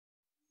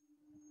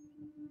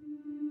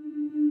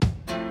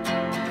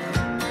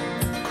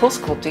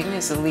CoolSculpting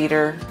is a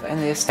leader in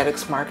the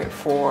aesthetics market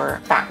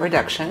for fat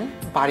reduction,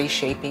 body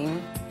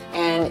shaping,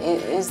 and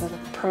it is the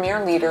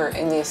premier leader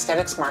in the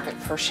aesthetics market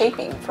for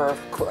shaping, for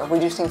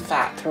reducing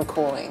fat through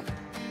cooling.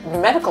 The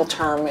medical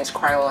term is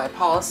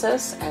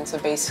cryolipolysis, and so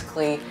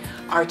basically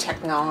our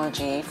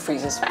technology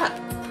freezes fat.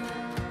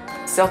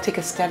 Zeltiq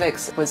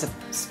Aesthetics was a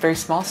very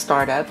small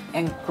startup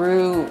and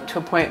grew to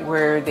a point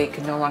where they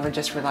could no longer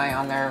just rely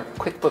on their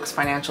QuickBooks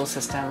financial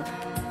system.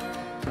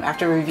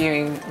 After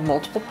reviewing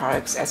multiple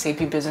products,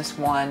 SAP Business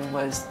One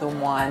was the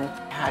one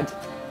that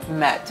had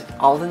met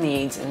all the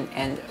needs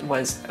and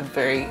was a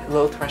very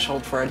low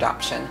threshold for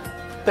adoption.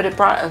 But it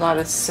brought a lot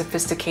of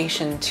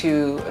sophistication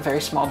to a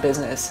very small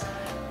business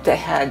that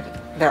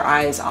had their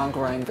eyes on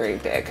growing very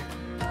big.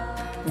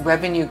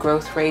 Revenue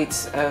growth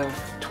rates of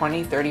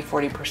 20, 30,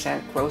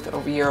 40%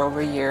 growth year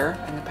over year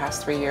in the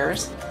past 3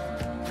 years.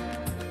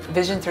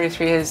 Vision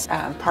 33 has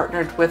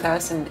partnered with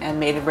us and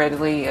made it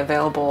readily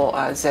available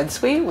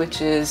ZSuite,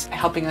 which is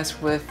helping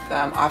us with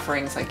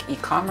offerings like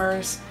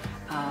e-commerce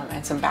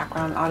and some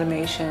background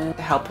automation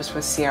to help us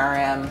with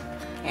CRM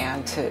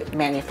and to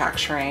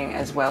manufacturing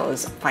as well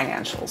as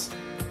financials.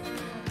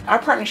 Our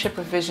partnership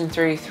with Vision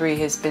 33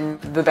 has been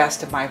the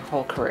best of my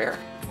whole career.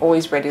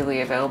 Always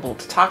readily available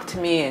to talk to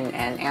me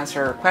and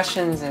answer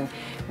questions and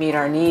meet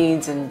our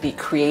needs and be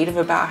creative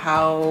about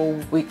how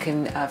we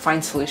can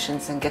find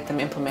solutions and get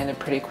them implemented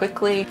pretty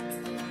quickly.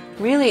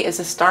 Really, as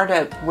a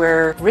startup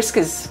where risk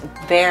is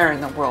there in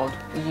the world,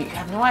 you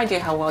have no idea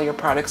how well your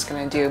product's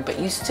going to do, but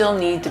you still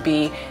need to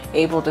be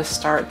able to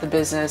start the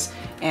business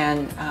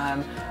and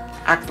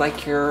act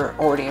like you're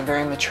already a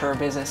very mature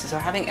business. So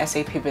having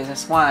SAP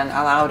Business One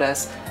allowed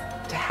us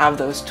to have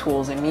those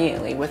tools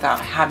immediately without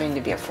having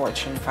to be a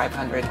Fortune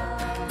 500.